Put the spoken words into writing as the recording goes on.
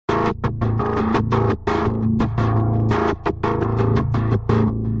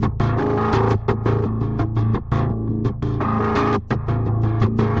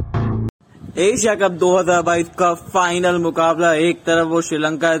Asia cup 2022 का final मुकाबला, एक तरफ वो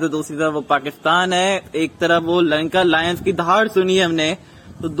श्रीलंका है तो दूसरी तरफ वो पाकिस्तान है। एक तरफ वो लंका लायंस की दहाड़ सुनी है हमने,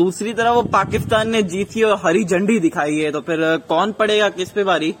 तो दूसरी तरफ वो पाकिस्तान ने जीती और हरी झंडी दिखाई है। तो फिर कौन पड़ेगा किस पे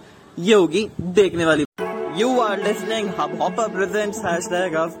बारी, ये होगी देखने वाली। You are listening hub hopper presents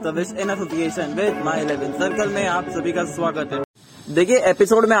 #of in association with my 11 circle में आप सभी का स्वागत है। देखिए,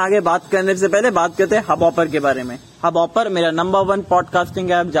 एपिसोड में आगे बात करने से पहले बात करते हैं हब हॉपर के बारे में। हब हॉपर मेरा नंबर 1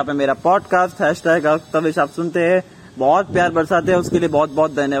 पॉडकास्टिंग ऐप, जहाँ पे मेरा पॉडकास्ट #ऑफ आप सुनते हैं, बहुत प्यार बरसाते हैं, उसके लिए बहुत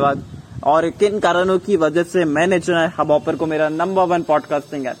बहुत धन्यवाद। और किन कारणों की वजह से मैंने चुना है हब हॉपर को मेरा नंबर 1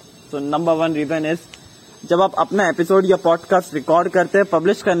 पॉडकास्टिंग ऐप। तो नंबर 1 रीजन इज, जब आप अपना एपिसोड या पॉडकास्ट रिकॉर्ड करते हैं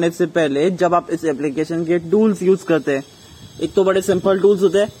पब्लिश करने से पहले, जब आप इस एप्लीकेशन के टूल्स यूज करते हैं, एक तो बड़े सिंपल टूल्स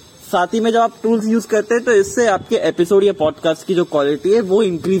होते हैं, साथ ही में जब आप टूल्स यूज करते हैं तो इससे आपके एपिसोड या पॉडकास्ट की जो क्वालिटी है वो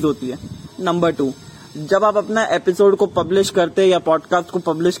इंक्रीज होती है। नंबर 2, जब आप अपना एपिसोड को पब्लिश करते हैं या पॉडकास्ट को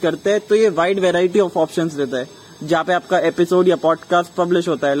पब्लिश करते हैं तो ये वाइड वेराइटी ऑफ ऑप्शंस देता है जहाँ पे आपका एपिसोड या पॉडकास्ट पब्लिश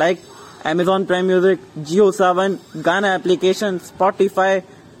होता है, like Amazon prime music, Jio Saavn, Gaana application, Spotify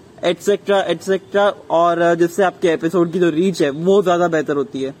etcetera etcetera, और जिससे आपके एपिसोड की जो रीच है वो ज्यादा बेहतर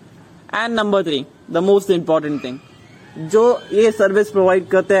होती है। And number 3, the most important thing, जो ये सर्विस प्रोवाइड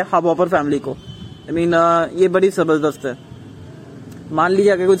करते हैं हब हॉपर फैमिली को, ये बड़ी जबरदस्त है। मान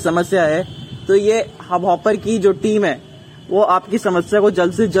लीजिए अगर कुछ समस्या है तो ये हब हॉपर की जो टीम है वो आपकी समस्या को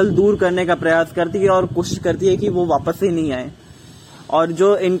जल्द से जल्द दूर करने का प्रयास करती है और कोशिश करती है कि वो वापस ही नहीं आए। और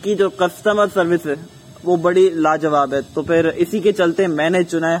जो इनकी जो कस्टमर सर्विस है वो बड़ी लाजवाब है। तो फिर इसी के चलते मैंने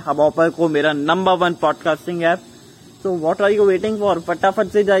चुना है हब हॉपर को मेरा नंबर 1 पॉडकास्टिंग ऐप। तो what are you waiting for? फटाफट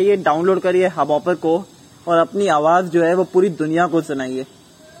से जाइए, डाउनलोड करिए हब हॉपर को और अपनी आवाज जो है वो पूरी दुनिया को सुनाइए।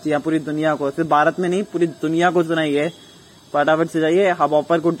 जी हाँ, पूरी दुनिया को, सिर्फ भारत में नहीं, पूरी दुनिया को सुनाइए। फटाफट से जाइए, हब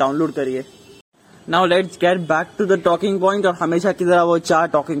हॉपर को डाउनलोड करिए। Now let's get back to the talking point, और हमेशा की तरह वो 4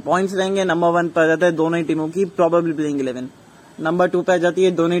 टॉकिंग पॉइंट्स रहेंगे। नंबर 1 पर जाता है दोनों ही टीमों की प्रोबेबली प्लेइंग 11। नंबर 2 पे आ जाती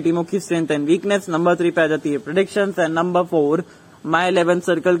है दोनों टीमों की स्ट्रेंथ एंड वीकनेस। नंबर 3 पे आ जाती है predictions. And number 4 my 11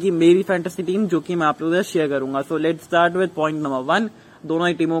 circle की मेरी फैंटेसी टीम, जो कि मैं आप लोगों से शेयर करूंगा। So let's start with point number 1, दोनों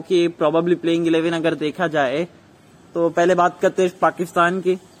ही टीमों की प्रोबेबली प्लेइंग 11 अगर देखा जाए तो पहले बात करते हैं पाकिस्तान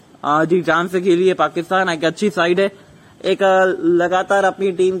की। जी जान से खेली है पाकिस्तान, एक अच्छी साइड है, एक लगातार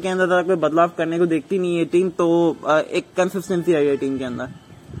अपनी टीम के अंदर कोई बदलाव करने को देखती नहीं है टीम, तो एक कंसिस्टेंसी आई है टीम के अंदर।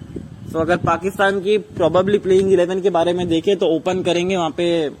 तो अगर पाकिस्तान की प्रोबेबली प्लेइंग 11 के बारे में देखें तो ओपन करेंगे वहां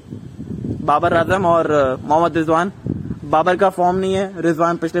पे बाबर आजम और मोहम्मद रिजवान। बाबर का फॉर्म नहीं है,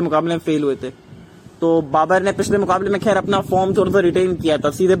 रिजवान पिछले मुकाबले में फेल हुए थे, तो बाबर ने पिछले मुकाबले में खैर अपना फॉर्म थोड़ा सा रिटेन किया था,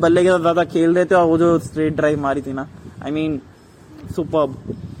 सीधे बल्ले के साथ ज्यादा खेल रहे थे, और वो जो स्ट्रेट ड्राइव मारी थी ना, सुपर्ब,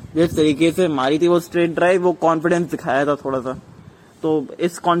 जिस तरीके से मारी थी वो स्ट्रेट ड्राइव, वो कॉन्फिडेंस दिखाया था थोड़ा सा। तो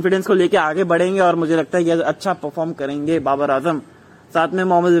इस कॉन्फिडेंस को लेके आगे बढ़ेंगे और मुझे लगता है कि अच्छा परफॉर्म करेंगे बाबर आजम। साथ में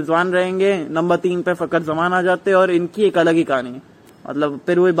मोहम्मद रिजवान रहेंगे। नंबर 3 पे फकर जमान आ जाते हैं, और इनकी एक अलग ही कहानी है।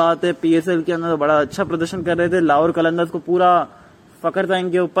 फिर वही बात है, पीएसएल के अंदर बड़ा अच्छा प्रदर्शन कर रहे थे, लाहौर कलंदर्स को पूरा फकर था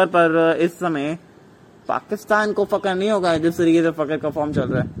इनके ऊपर, पर इस समय पाकिस्तान को फकर नहीं होगा जिस तरीके से फकर का फॉर्म चल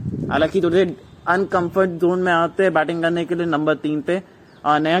रहा है। हालांकि थोड़े अनकंफर्ट जोन में आते हैं बैटिंग करने के लिए नंबर 3 पे,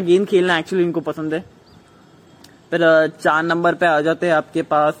 नया गेंद खेलना एक्चुअली इनको पसंद है। फिर 4 नंबर पे आ जाते हैं आपके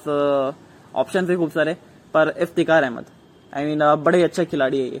पास, ऑप्शन है खूब सारे, पर इफ्तिकार अहमद, बड़े अच्छे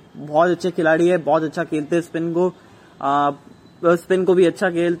खिलाड़ी है, ये बहुत अच्छे खिलाड़ी है, बहुत अच्छा खेलते हैं स्पिन को भी अच्छा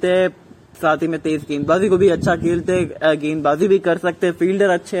खेलते हैं, साथ ही में तेज गेंदबाजी को भी अच्छा खेलते हैं, गेंदबाजी भी कर सकते हैं,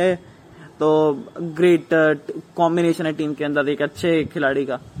 फील्डर अच्छे है, तो ग्रेट कॉम्बिनेशन है टीम के अंदर एक अच्छे खिलाड़ी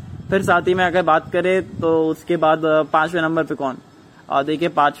का। फिर साथ ही में अगर बात करें तो उसके बाद 5वें नंबर पे कौन, देखिए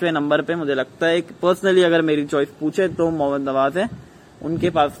 5वें नंबर पे मुझे लगता है, पर्सनली अगर मेरी चॉइस पूछे तो मोहम्मद नवाज है। उनके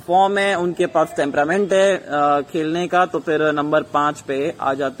पास फॉर्म है, उनके पास टेम्परामेंट है खेलने का, तो फिर नंबर 5 पे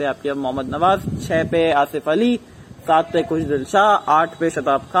आ जाते हैं आपके मोहम्मद नवाज। 6 पे आसिफ अली, 7 पे खुशदिल शाह, 8 पे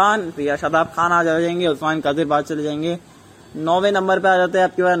शताब खान, या शताब खान आ जाएंगे, उस्मान कादिर बाद चले जाएंगे। 9वें नंबर पे आ जाते हैं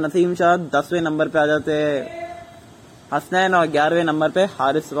आपके पास नसीम शाह, 10वें नंबर पे आ जाते हैं हसनैन, और 11वें नंबर पे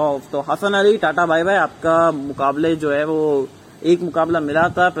हारिस रऊफ। तो Hasan Ali tata bye bye, आपका मुकाबले जो है वो एक मुकाबला मिला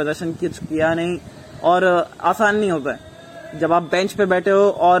था, प्रदर्शन कुछ किया नहीं, और आसान नहीं होता है जब आप बेंच पे बैठे हो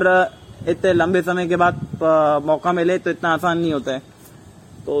और इतने लंबे समय के बाद मौका मिले, तो इतना आसान नहीं होता है,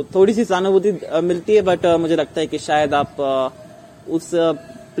 तो थोड़ी सी सहानुभूति मिलती है, बट मुझे लगता है कि शायद आप उस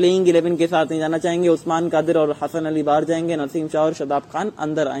प्लेइंग 11 के साथ नहीं जाना चाहेंगे। उस्मान कादिर और हसन अली बाहर जाएंगे, नसीम शाह और शताब खान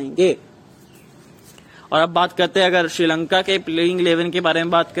अंदर आएंगे। और अब बात करते हैं अगर श्रीलंका के प्लेइंग 11 के बारे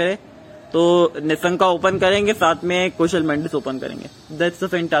में बात करें तो निशंका ओपन करेंगे, साथ में कुशल मेंडिस ओपन करेंगे। That's a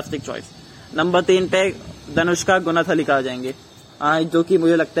fantastic choice. Number 3 पे धनुष्का गुनाथलिका आ जाएंगे, जो कि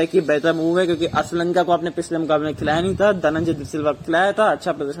मुझे लगता है कि बेहतर मूव है, क्योंकि श्रीलंका को आपने पिछले मुकाबले में खिलाया नहीं था, धनंजय सिल्वा खिलाया था,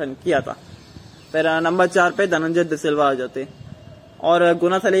 अच्छा प्रदर्शन किया था। फिर नंबर 4 पे धनंजय डिसिल्वा आ जाते, और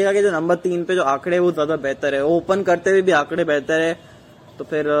गुना सलीका के जो नंबर 3 पे जो आंकड़े वो ज्यादा बेहतर है, ओपन करते हुए भी आंकड़े बेहतर है, तो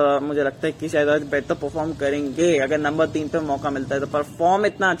फिर मुझे लगता है कि शायद बेहतर परफॉर्म करेंगे अगर नंबर 3 पे मौका मिलता है। तो परफॉर्म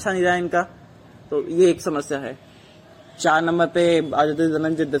इतना अच्छा नहीं रहा इनका, तो ये एक समस्या है। 4 नंबर पे आ जाते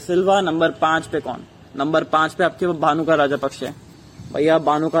धनंजय डिसिल्वा। नंबर 5 पे कौन? नंबर 5 पे आपके भानु का राजापक्ष है। भैया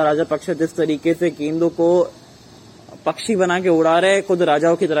भानु का राजापक्ष जिस तरीके से गेंदों को पक्षी बना के उड़ा रहे, खुद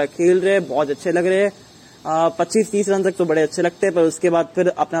राजाओं की तरह खेल रहे, बहुत अच्छे लग रहे हैं। 25-30 रन तक तो बड़े अच्छे लगते हैं, पर उसके बाद फिर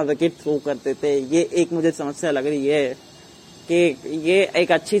अपना विकेट थ्रो करते थे। ये एक मुझे समस्या लग रही है कि ये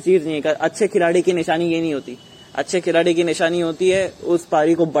एक अच्छी चीज नहीं है। अच्छे खिलाड़ी की निशानी ये नहीं होती। अच्छे खिलाड़ी की निशानी होती है उस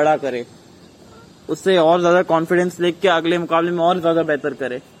पारी को बड़ा करे, उससे और ज्यादा कॉन्फिडेंस लेके अगले मुकाबले में और ज्यादा बेहतर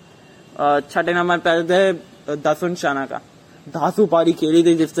करे। 6 नंबर पे आता है दासुन शाना का। धासु पारी खेली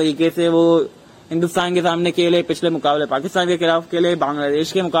थी जिस तरीके से वो हिंदुस्तान के सामने खेले, पिछले मुकाबले पाकिस्तान के खिलाफ खेले,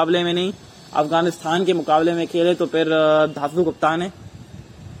 बांग्लादेश के मुकाबले में नहीं, अफगानिस्तान के मुकाबले में खेले, तो फिर धासु कप्तान है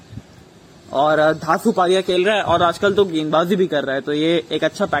और धासु पारियां खेल रहा है और आजकल तो गेंदबाजी भी कर रहा है, तो ये एक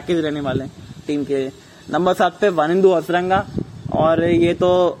अच्छा पैकेज रहने वाले हैं टीम के। नंबर 7 पे वनिंदु हसरंगा, और ये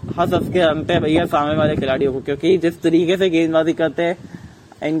तो हंस के हम पे भैया सामने वाले खिलाड़ियों को, क्योंकि जिस तरीके से गेंदबाजी करते हैं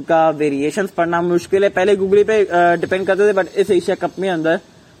इनका वेरिएशंस पढ़ना मुश्किल है। पहले गूगली पे डिपेंड करते थे, बट इस एशिया कप में अंदर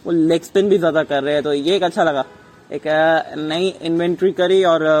वो लेग स्पिन भी ज्यादा कर रहे हैं, तो ये एक अच्छा लगा। एक नई इन्वेंट्री करी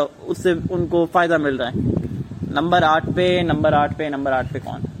और उससे उनको फायदा मिल रहा है। नंबर 8 पे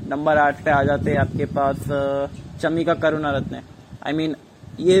कौन? नंबर 8 पे आ जाते हैं आपके पास चमिका करुणारत्ने। आई मीन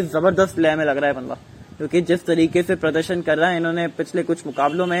ये जबरदस्त लय में लग रहा है बंदा, क्योंकि जिस तरीके से प्रदर्शन कर रहा है, इन्होंने पिछले कुछ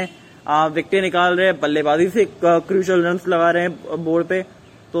मुकाबलों में विकेट निकाल रहे हैं, बल्लेबाजी से क्रूशियल रन्स लगा रहे हैं बोर्ड पे,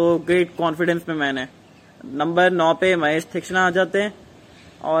 तो ग्रेट कॉन्फिडेंस में मैन है। नंबर 9 पे महेश थिक्ष्णा आ जाते हैं,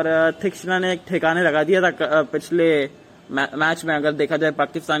 और थिक्ष्णा ने एक ठिकाने लगा दिया था पिछले मैच में, अगर देखा जाए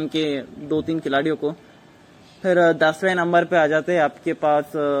पाकिस्तान के 2-3 खिलाड़ियों को। फिर 10वें नंबर पे आ जाते हैं आपके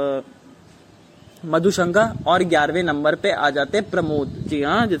पास मधुशंका, और 11वें नंबर पे आ जाते प्रमोद। जी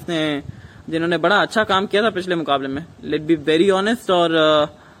हाँ, जिन्होंने बड़ा अच्छा काम किया था पिछले मुकाबले में, लेट बी वेरी ऑनेस्ट, और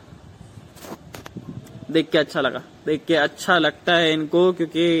देख के अच्छा लगता है इनको,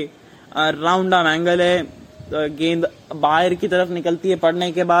 क्योंकि राउंड आर्म एंगल है, गेंद बाहर की तरफ निकलती है,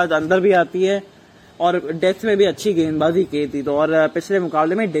 पड़ने के बाद अंदर भी आती है, और डेथ में भी अच्छी गेंदबाजी की थी, तो और पिछले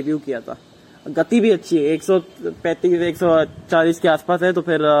मुकाबले में डेब्यू किया था। गति भी अच्छी है, 135-140 के आसपास है, तो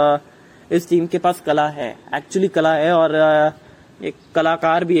फिर इस टीम के पास कला है, एक्चुअली कला है, और एक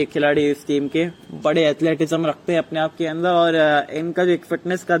कलाकार भी एक खिलाड़ी इस टीम के, बड़े एथलेटिज्म रखते हैं अपने आप के अंदर, और इनका जो एक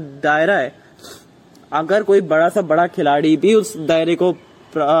फिटनेस का दायरा है, अगर कोई बड़ा खिलाड़ी भी उस दायरे को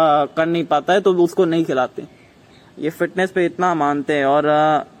कर नहीं पाता है तो उसको नहीं खिलाते। ये फिटनेस पे इतना मानते हैं, और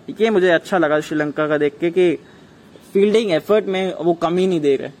ये मुझे अच्छा लगा श्रीलंका का देख के कि फील्डिंग एफर्ट में वो कमी नहीं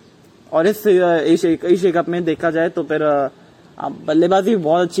दे रहे। और इस एशिया कप में देखा जाए तो फिर आप बल्लेबाजी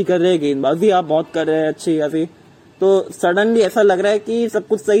बहुत अच्छी कर रहे हैं, गेंदबाजी आप बहुत कर रहे हैं अच्छी खासी, तो सडनली ऐसा लग रहा है कि सब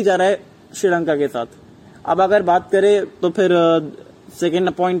कुछ सही जा रहा है श्रीलंका के साथ। अब अगर बात करें तो फिर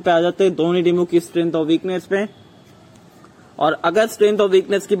सेकेंड पॉइंट पे आ जाते हैं दोनों टीमों की स्ट्रेंथ और वीकनेस पे। और अगर स्ट्रेंथ और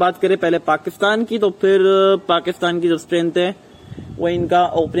वीकनेस की बात करें पहले पाकिस्तान की, तो फिर पाकिस्तान की जो स्ट्रेंथ है वो इनका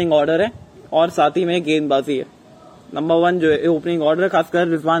ओपनिंग ऑर्डर है और साथ ही में गेंदबाजी है। नंबर 1 जो है ओपनिंग ऑर्डर, खासकर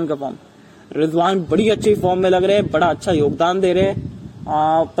रिजवान का फॉर्म। रिजवान बड़ी अच्छी फॉर्म में लग रहे हैं, बड़ा अच्छा योगदान दे रहे हैं।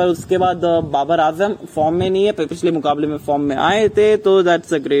 पर उसके बाद बाबर आजम फॉर्म में नहीं है, पिछले मुकाबले में फॉर्म में आए थे, तो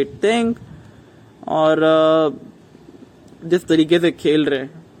दैट्स अ ग्रेट थिंग। और जिस तरीके से खेल रहे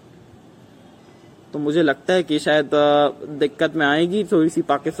हैं तो मुझे लगता है कि शायद दिक्कत में आएगी थोड़ी सी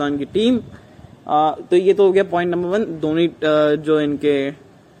पाकिस्तान की टीम। तो ये तो हो गया पॉइंट नंबर 1। दोनों जो इनके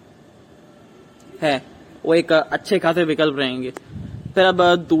है वो एक अच्छे खासे विकल्प रहेंगे। फिर अब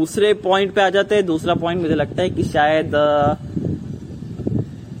दूसरे पॉइंट पे आ जाते हैं। दूसरा पॉइंट मुझे लगता है कि शायद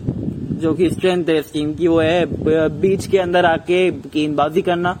जो कि स्ट्रेंथ है इस टीम की वो है बीच के अंदर आके गेंदबाजी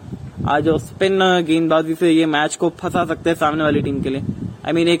करना। आज जो स्पिन गेंदबाजी से ये मैच को फंसा सकते हैं सामने वाली टीम के लिए।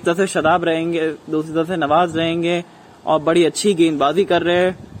 आई मीन एक तरफ से शदाब रहेंगे, दूसरी तरफ से नवाज रहेंगे और बड़ी अच्छी गेंदबाजी कर रहे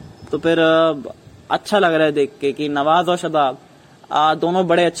हैं, तो फिर अच्छा लग रहा है देख के कि नवाज और शदाब दोनों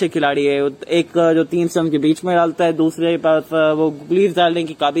बड़े अच्छे खिलाड़ी है। एक जो 3 स्टंप के बीच में डालता है, दूसरे पास वो गुगलीज डालने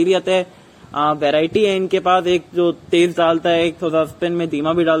की काबिलियत है, वैरायटी है इनके पास। एक जो तेज डालता है, एक थोड़ा स्पिन में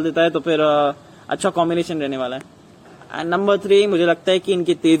धीमा भी डाल देता है, तो फिर अच्छा कॉम्बिनेशन रहने वाला है। एंड नंबर 3 मुझे लगता है कि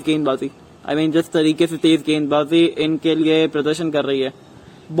इनकी तेज गेंदबाजी, आई मीन जिस तरीके से तेज गेंदबाजी इनके लिए प्रदर्शन कर रही है,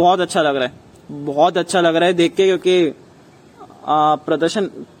 बहुत अच्छा लग रहा है, बहुत अच्छा लग रहा है देख के, क्योंकि प्रदर्शन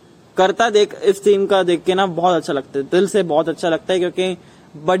करता देख इस टीम का देख के ना बहुत अच्छा लगता है, दिल से बहुत अच्छा लगता है, क्योंकि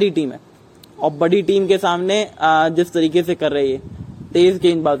बड़ी टीम है और बड़ी टीम के सामने जिस तरीके से कर रही है तेज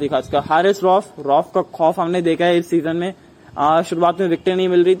गेंदबाजी, खासकर हारिस रॉफ का खौफ हमने देखा है इस सीजन में। शुरुआत में विकेट नहीं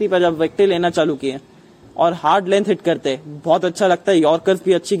मिल रही थी, पर जब विकेट लेना चालू किए और हार्ड लेंथ हिट करते बहुत अच्छा लगता है। यॉर्कर्स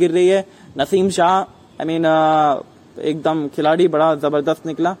भी अच्छी गिर रही है। नसीम शाह एकदम खिलाड़ी बड़ा जबरदस्त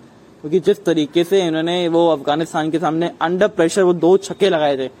निकला, क्योंकि जिस तरीके से इन्होंने वो अफगानिस्तान के सामने अंडर प्रेशर वो 2 छक्के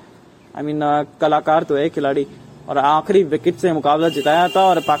लगाए थे, कलाकार तो है खिलाड़ी, और आखिरी विकेट से मुकाबला जिताया था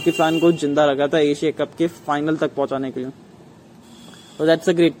और पाकिस्तान को जिंदा रखा था एशिया कप के फाइनल तक पहुंचाने के लिए। तो दैट्स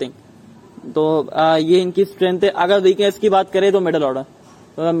अ ग्रेट थिंग। तो ये इनकी स्ट्रेंथ है। अगर वीकनेस की बात करें तो मिडिल ऑर्डर,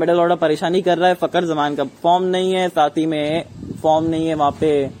 तो मिडिल ऑर्डर परेशानी कर रहा है। फकर जमान का फॉर्म नहीं है, साथ ही में फॉर्म नहीं है वहां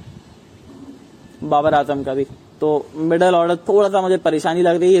पे बाबर आजम का भी। तो मिडिल ऑर्डर थोड़ा सा मुझे परेशानी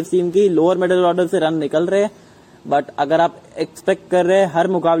लग रही है इस टीम की। लोअर मिडिल ऑर्डर से रन निकल रहे हैं, बट अगर आप एक्सपेक्ट कर रहे हैं हर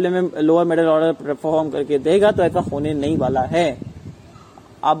मुकाबले में लोअर मिडिल ऑर्डर परफॉर्म करके देगा, तो ऐसा होने नहीं वाला है।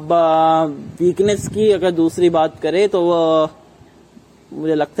 अब वीकनेस की अगर दूसरी बात करें तो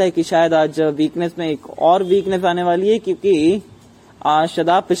मुझे लगता है कि शायद आज वीकनेस में एक और वीकनेस आने वाली है, क्योंकि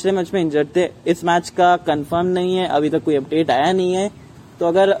शदाब पिछले मैच में इंजर्ड थे। इस मैच का कंफर्म नहीं है, अभी तक कोई अपडेट आया नहीं है। तो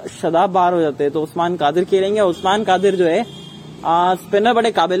अगर शदाब बाहर हो जाते हैं तो उस्मान कादिर खेलेंगे। उस्मान कादिर जो है स्पिनर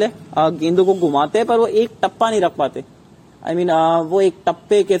बड़े काबिल है, गेंदों को घुमाते हैं, पर वो एक टप्पा नहीं रख पाते। वो एक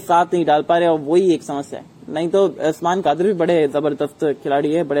टप्पे के साथ नहीं डाल पा रहे, और वही एक समस्या है। नहीं तो उस्मान कादिर भी बड़े जबरदस्त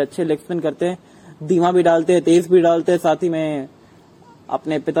खिलाड़ी है, बड़े अच्छे लेग स्पिन करते हैं, धीमा भी डालते हैं, तेज भी डालते हैं। साथ ही में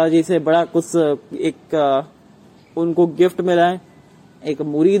अपने पिताजी से बड़ा कुछ एक उनको गिफ्ट मिला है, एक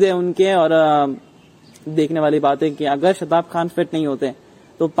मुरीद है उनके। और देखने वाली बात है कि अगर शताब खान फिट नहीं होते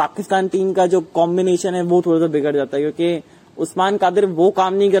तो पाकिस्तान टीम का जो कॉम्बिनेशन है वो थोड़ा सा बिगड़ जाता है, क्योंकि उस्मान कादिर वो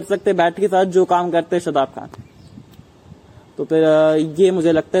काम नहीं कर सकते बैट के साथ जो काम करते हैं शताब खान। तो फिर ये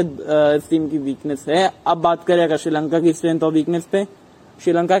मुझे लगता है इस टीम की वीकनेस है। अब बात करें अगर श्रीलंका की स्ट्रेंथ और वीकनेस पे,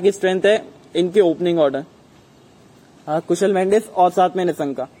 श्रीलंका की स्ट्रेंथ है इनके ओपनिंग ऑर्डर, कुशल मेंडिस और साथ में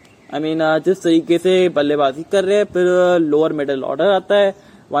निशंका। जिस तरीके से बल्लेबाजी कर रहे हैं, फिर लोअर मिडिल ऑर्डर आता है,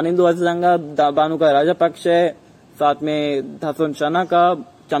 वानिंदु हसरंगा, बानु का राजापक्ष है, साथ में धसन शना का,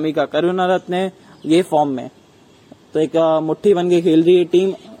 चमी का करुणारत्न, ये फॉर्म में। तो एक मुट्ठी बन के खेल रही है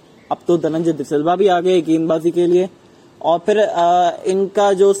टीम। अब तो धनंजय डिसिल्वा भी आ गए गेंदबाजी के लिए, और फिर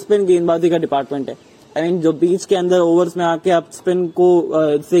इनका जो स्पिन गेंदबाजी का डिपार्टमेंट है, जो बीच के अंदर ओवर्स में आके आप स्पिन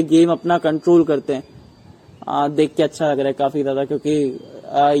को से गेम अपना कंट्रोल करते हैं, देख के अच्छा लग रहा है काफी ज्यादा, क्योंकि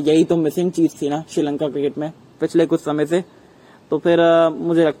यही तो मिसिंग चीज थी ना श्रीलंका क्रिकेट में पिछले कुछ समय से। तो फिर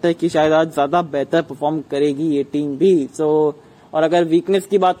मुझे लगता है कि शायद आज ज्यादा बेहतर परफॉर्म करेगी ये टीम भी। और अगर वीकनेस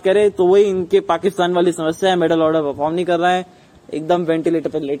की बात करें तो वही इनके पाकिस्तान वाली समस्या है, मिडिल ऑर्डर परफॉर्म नहीं कर रहा है, एकदम वेंटिलेटर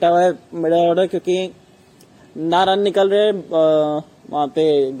पे लेटा हुआ है मिडिल ऑर्डर, क्योंकि ना रन निकल रहे वहां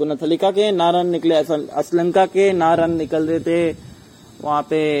पे गुनथलिका के, ना रन निकले असलंका के, ना रन निकल रहे थे वहां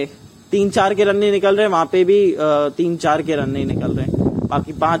पे 3-4 के रन नहीं निकल रहे, वहां पे भी 3-4 के रन नहीं निकल रहे।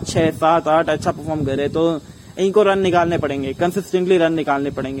 बाकी 5, 6, 7, 8 अच्छा परफॉर्म कर रहे, तो इनको रन निकालने पड़ेंगे, कंसिस्टेंटली रन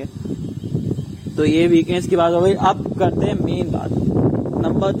निकालने पड़ेंगे। तो ये वीकनेस की बात हो गई। अब करते हैं मेन बात,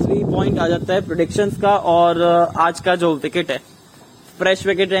 नंबर 3 पॉइंट आ जाता है प्रेडिक्शंस का। और आज का जो विकेट है फ्रेश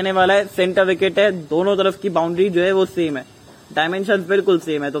विकेट रहने वाला है, सेंटर विकेट है, दोनों तरफ की बाउंड्री जो है वो सेम है, डायमेंशन बिल्कुल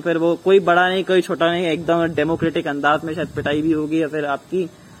सेम है। तो फिर वो कोई बड़ा नहीं कोई छोटा नहीं, एकदम डेमोक्रेटिक अंदाज में शायद पिटाई भी होगी, या फिर आपकी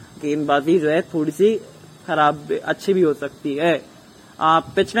गेंदबाजी जो है थोड़ी सी खराब अच्छी भी हो सकती है।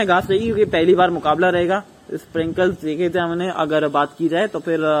 पिच में घास रहेगी क्योंकि पहली बार मुकाबला रहेगा। स्प्रिंकल्स देखे थे हमने। अगर बात की जाए तो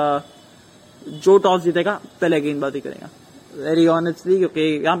फिर जो टॉस जीतेगा पहले गेंदबाजी करेगा, वेरी ऑनेस्टली, क्योंकि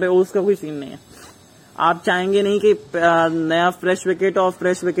यहाँ पे ओवर्स का कोई सीन नहीं है। आप चाहेंगे नहीं कि नया फ्रेश विकेट और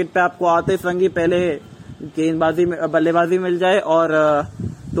फ्रेश विकेट पे आपको आते संगी पहले गेंदबाजी में बल्लेबाजी मिल जाए और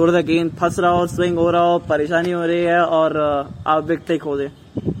थोड़ा सा गेंद फंस रहा हो, स्विंग हो रहा हो, परेशानी हो रही है और आप विकेट खो दे।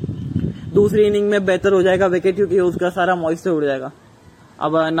 दूसरी इनिंग में बेहतर हो जाएगा विकेट, क्योंकि उसका सारा मॉइस्चर उड़ जाएगा।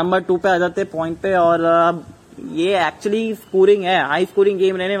 अब नंबर 2 पे आ जाते हैं पॉइंट पे, और ये एक्चुअली स्कोरिंग है, हाई स्कोरिंग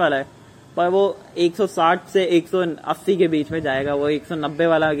गेम रहने वाला है, पर वो 160 से 180 के बीच में जाएगा, वो 190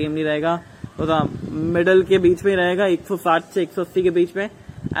 वाला गेम नहीं रहेगा, तो मिडल के बीच में रहेगा, 160 से 180 के बीच में।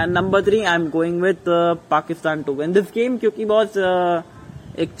 And number 3 I am going with Pakistan to win this game, क्योंकि बहुत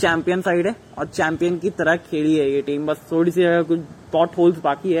एक चैंपियन साइड है और चैंपियन की तरह खेली है ये टीम। बस थोड़ी सी अगर कुछ पॉट होल्स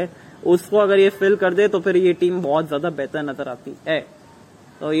बाकी है उसको अगर ये फिल कर दे तो फिर ये टीम बहुत ज्यादा बेहतर नजर आती है।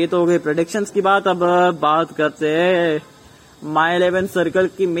 तो ये तो हो गई प्रेडिक्शंस की बात। अब बात करते हैं माई 11 सर्कल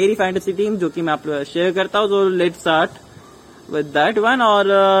की, मेरी फैंटेसी टीम, जो कि मैं आप लोग शेयर करता हूँ। तो let's start with that one.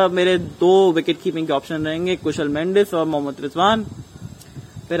 और मेरे 2 विकेट कीपिंग के ऑप्शन रहेंगे, कुशल मेंडिस और मोहम्मद रिजवान।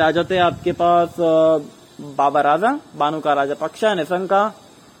 फिर आ जाते हैं आपके पास बाबर आजम, बानु का राजापक्षा, निशंका।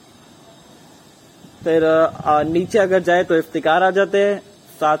 फिर नीचे अगर जाए तो इफ्तिकार आ जाते हैं,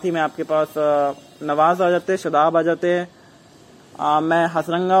 साथ ही में आपके पास नवाज आ जाते हैं, शदाब आ जाते हैं, मैं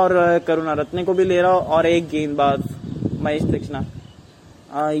हसरंगा और करुणा रत्ने को भी ले रहा हूँ और एक गेंदबाज महेश तीक्ष्णा।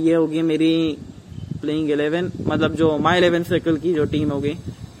 ये होगी मेरी प्लेइंग 11, मतलब जो माई 11 सर्कल की जो टीम होगी,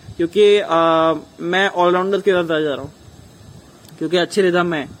 क्योंकि मैं ऑलराउंडर के साथ जा रहा हूँ, क्योंकि अच्छे रिदम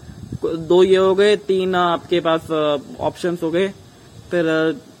में 2 ये हो गए, 3 आपके पास ऑप्शंस हो गए, फिर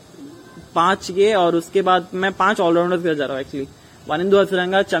 5 ये, और उसके बाद मैं 5 ऑलराउंडर के साथ जा रहा हूँ एक्चुअली। वानिंदु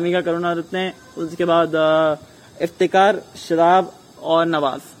हसरंगा, चमिका करुणा रत्ने, उसके बाद इफ्तिकार, शराब और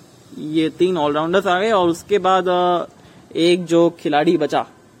नवाज, ये 3 ऑलराउंडर्स आ गए। और उसके बाद एक जो खिलाड़ी बचा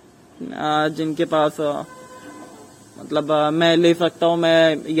जिनके पास मतलब मैं ले सकता हूँ,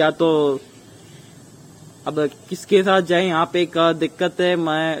 मैं या तो अब किसके साथ जाए, यहाँ पे एक दिक्कत है।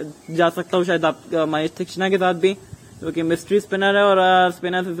 मैं जा सकता हूँ शायद आप महेश तीक्ष्णा के साथ भी, क्योंकि मिस्ट्री स्पिनर है और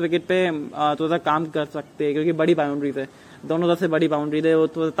स्पिनर इस विकेट पे थोड़ा काम कर सकते हैं, क्योंकि बड़ी बाउंड्रीज है, दोनों तरफ से बड़ी बाउंड्री है, वो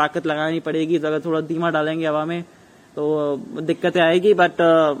थोड़ा ताकत लगानी पड़ेगी। अगर थोड़ा धीमा डालेंगे हवा में तो दिक्कतें आएगी, बट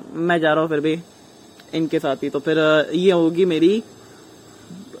मैं जा रहा हूँ फिर भी इनके साथ ही। तो फिर ये होगी मेरी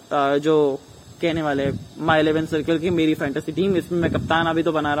जो कहने वाले माई 11 सर्कल की मेरी फैंटेसी टीम। इसमें मैं कप्तान अभी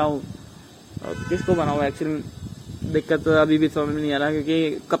तो बना रहा हूँ, किसको बनाऊँ एक्चुअली दिक्कत अभी भी समझ में नहीं आ रहा,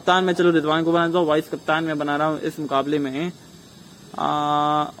 क्योंकि कप्तान में चलो रिजवान को बनाता हूँ, वाइस कप्तान में बना रहा हूँ इस मुकाबले में।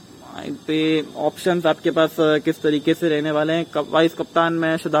 पे ऑप्शंस आपके पास किस तरीके से रहने वाले हैं। वाइस कप्तान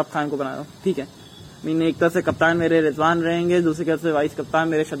में शादाब खान को बना रहा हूँ, ठीक है। मीन एक तरफ से कप्तान मेरे रिजवान रहेंगे, दूसरी तरफ से वाइस कप्तान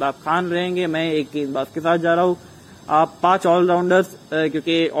मेरे शादाब खान रहेंगे, मैं एक गेंदबाज के साथ जा रहा हूँ। 5 ऑलराउंडर्स,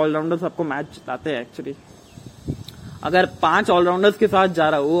 क्योंकि ऑलराउंडर्स आपको मैच जिताते हैं एक्चुअली। अगर 5 ऑलराउंडर्स के साथ जा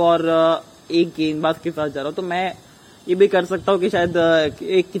रहा हूँ और एक गेंदबाज के साथ जा रहा हूँ, तो मैं ये भी कर सकता हूँ कि शायद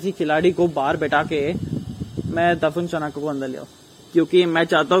एक किसी खिलाड़ी को बाहर बैठा के मैं दर्शन चनाका को अंदर ले आऊँ, क्योंकि मैं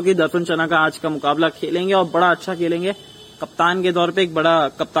चाहता हूँ कि दर्शन चनाका आज का मुकाबला खेलेंगे और बड़ा अच्छा खेलेंगे। कप्तान के तौर पे एक बड़ा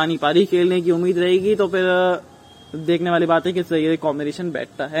कप्तानी पारी खेलने की उम्मीद रहेगी, तो फिर देखने वाली बात है कि सही कॉम्बिनेशन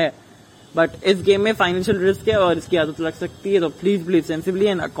बैठता है। बट इस गेम में फाइनेंशियल रिस्क है और इसकी आदत लग सकती है, तो please sensibly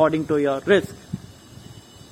and according to your risk.